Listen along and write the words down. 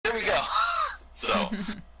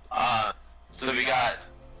So we got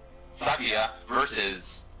Sakuya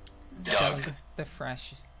versus Doug. The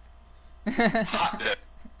Fresh. Hot Doug.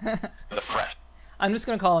 The Fresh. I'm just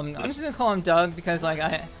gonna call him Doug because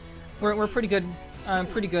like we're pretty good,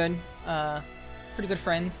 pretty good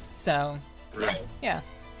friends. So Right. yeah,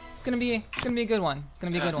 it's gonna be a good one. It's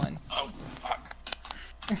gonna be a good one. Oh fuck.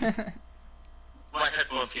 My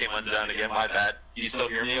headphones came undone again. My bad. You still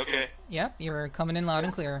hear me? Okay. Yep, you're coming in loud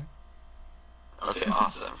and clear. Okay,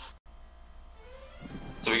 awesome.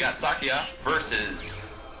 So we got Sakuya versus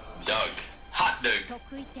Doug. Hot Doug.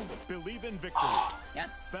 Believe in victory.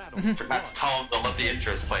 Yes. Forgot to tell him to let the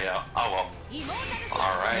intros play out. Oh well.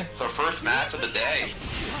 Alright, so first match of the day.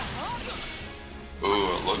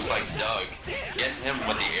 Ooh, looks like Doug. Getting him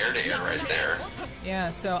with the air-to-air right there. Yeah,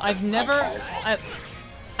 so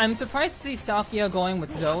I'm surprised to see Sakuya going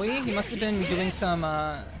with Zoe. He must have been doing some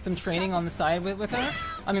training on the side with her.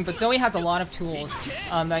 I mean, but Zoe has a lot of tools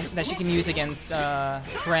that she can use against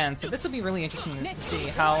Gran. So this will be really interesting to see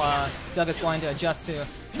how Doug is going to adjust to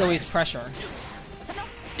Zoe's pressure.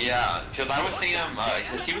 Yeah, because I was seeing him,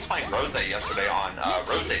 because he was playing Rose yesterday on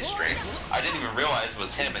Rose's stream. I didn't even realize it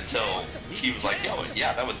was him until he was like, yo,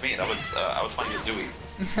 yeah, that was me. That was, I was playing with Zoe.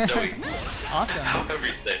 Zoe. Awesome.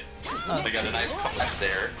 Everything. They got a nice clash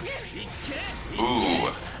there. Ooh.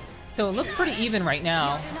 So it looks pretty even right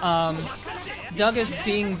now. Doug is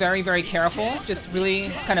being very, very careful, just really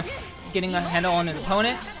kind of getting a handle on his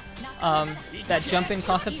opponent. That jump-in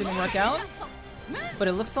cross-up didn't work out. But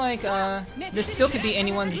it looks like this still could be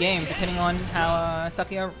anyone's game, depending on how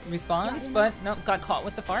Sakuya responds. But no, got caught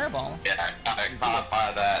with the fireball. Yeah, I got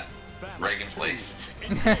by that Reagan placed.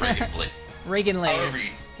 Reagan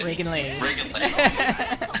Lave. Reagan Lave. Reagan Lave.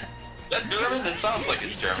 That German, it sounds like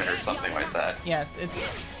it's German or something like that. Yes,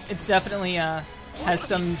 it's definitely has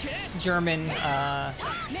some German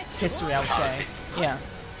history, I would say. Yeah.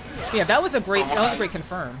 Yeah, that was a great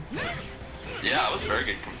confirm. Yeah, it was a very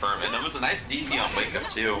good confirm, and it was a nice DP on wake up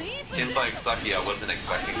too. Seems like Sakuya wasn't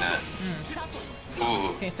expecting that. Ooh.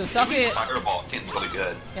 Okay, so Sakuya fireball seems really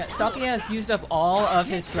good. Yeah, Sakuya has used up all of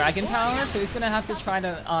his dragon power, so he's gonna have to try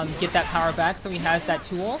to get that power back. So he has that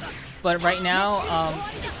tool, but right now,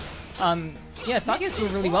 yeah, Sakuya's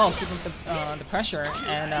doing really well keeping the pressure,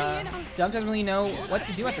 and Doug doesn't really know what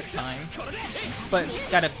to do at this time. But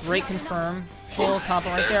got a great confirm. Full combo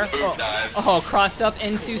right there. Oh, cross up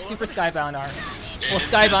into Super Skybound art. Well,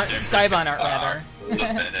 Skybound art rather.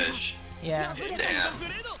 Finish. Yeah. Damn.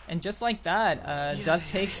 And just like that, Doug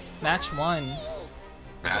takes match 1.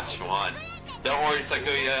 Match 1. Don't worry,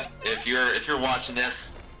 Sakuya. If you're watching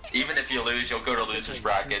this, even if you lose, you'll go to losers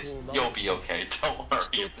brackets. You'll be okay. Don't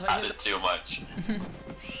worry about it too much.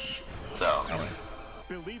 So.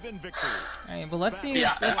 Believe in victory. Alright, well let's see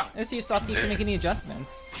let's see if Sakuya can make any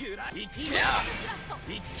adjustments. Yeah.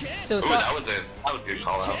 So ooh, that was a good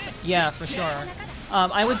call out. Yeah, for sure.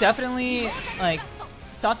 I would definitely like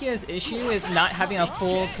Sakuya's issue is not having a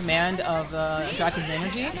full command of Dragon's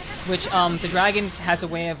energy, which the dragon has a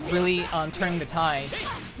way of really turning the tide.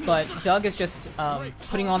 But Doug is just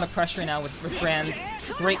putting on the pressure now with Gran's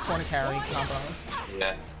great corner carry combos.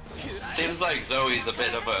 Yeah. Seems like Zoe's a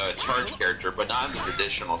bit of a charge character, but not in the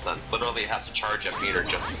traditional sense. Literally has to charge a meter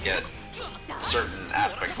just to get certain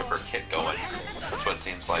aspects of her kit going. That's what it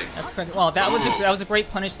seems like. That's correct. Well, that was a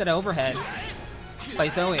great punish to that overhead by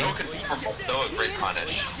Zoe. Though a great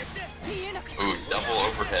punish. Ooh, double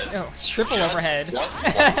overhead. Oh, triple overhead.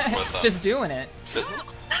 Just doing it.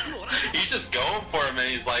 He's just going for him,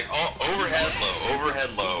 and he's like, oh,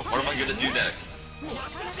 overhead low. What am I gonna do next?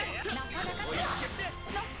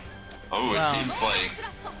 Oh, it seems like,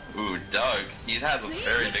 ooh, Doug, he has a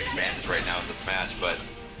very big advantage right now in this match, but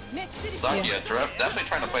Sakuya definitely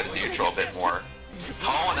trying to play the neutral a bit more,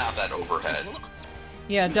 calling out that overhead.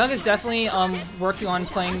 Yeah, Doug is definitely working on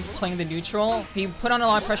playing the neutral. He put on a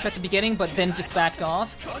lot of pressure at the beginning, but then just backed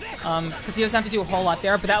off because he doesn't have to do a whole lot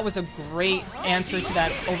there. But that was a great answer to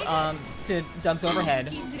that to Doug's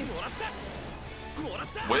overhead.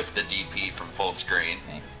 With the DP from full screen,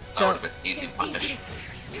 okay. That would have been an easy punish.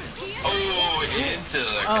 Oh, into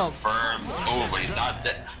the confirm. Oh, but he's not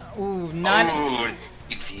dead. Ooh, not. Oh,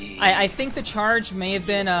 I think the charge may have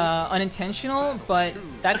been unintentional, but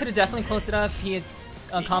that could have definitely closed it up if he had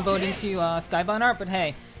comboed into Skybound art. But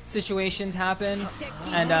hey, situations happen,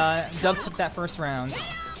 and Doug took that first round.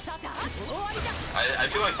 I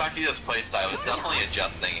feel like Sakuya's playstyle is definitely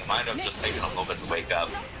adjusting. It might have just taken a little bit to wake up.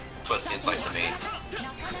 That's what it seems like to me.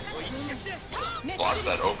 Blocks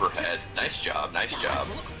that overhead. Nice job, nice job.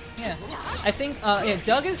 Yeah, I think yeah,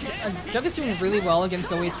 Doug is doing really well against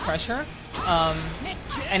Zoe's pressure.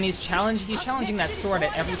 and he's challenging that sword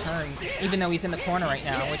at every turn, even though he's in the corner right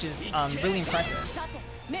now, which is really impressive.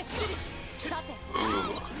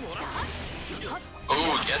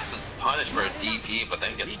 Ooh, gets punished for a DP, but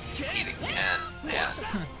then gets DP'd again. Man.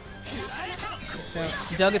 So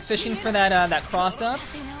Doug is fishing for that that cross up,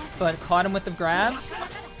 but caught him with the grab.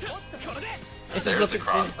 This is looking,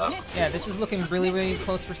 yeah, this is looking really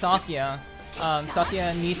close for Sakuya.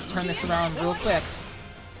 Sakuya needs to turn this around real quick.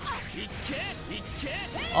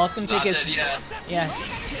 All it's gonna take is, yeah,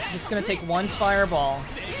 just gonna take one fireball,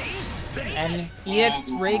 and EX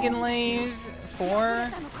Reagan Lave for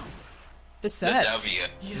the set. The W.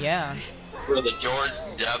 Yeah. For the George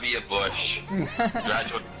W. Bush.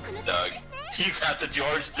 Congratulations, Doug. You got the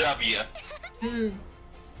George W.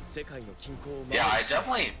 Yeah, I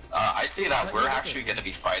definitely, I see that we're actually going to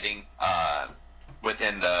be fighting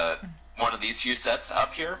within one of these few sets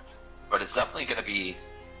up here, but it's definitely going to be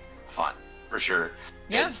fun, for sure.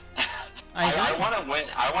 Yeah. I want to win,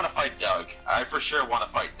 I want to fight Doug. I for sure want to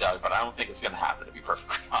fight Doug, but I don't think it's going to happen, to be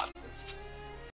perfectly honest.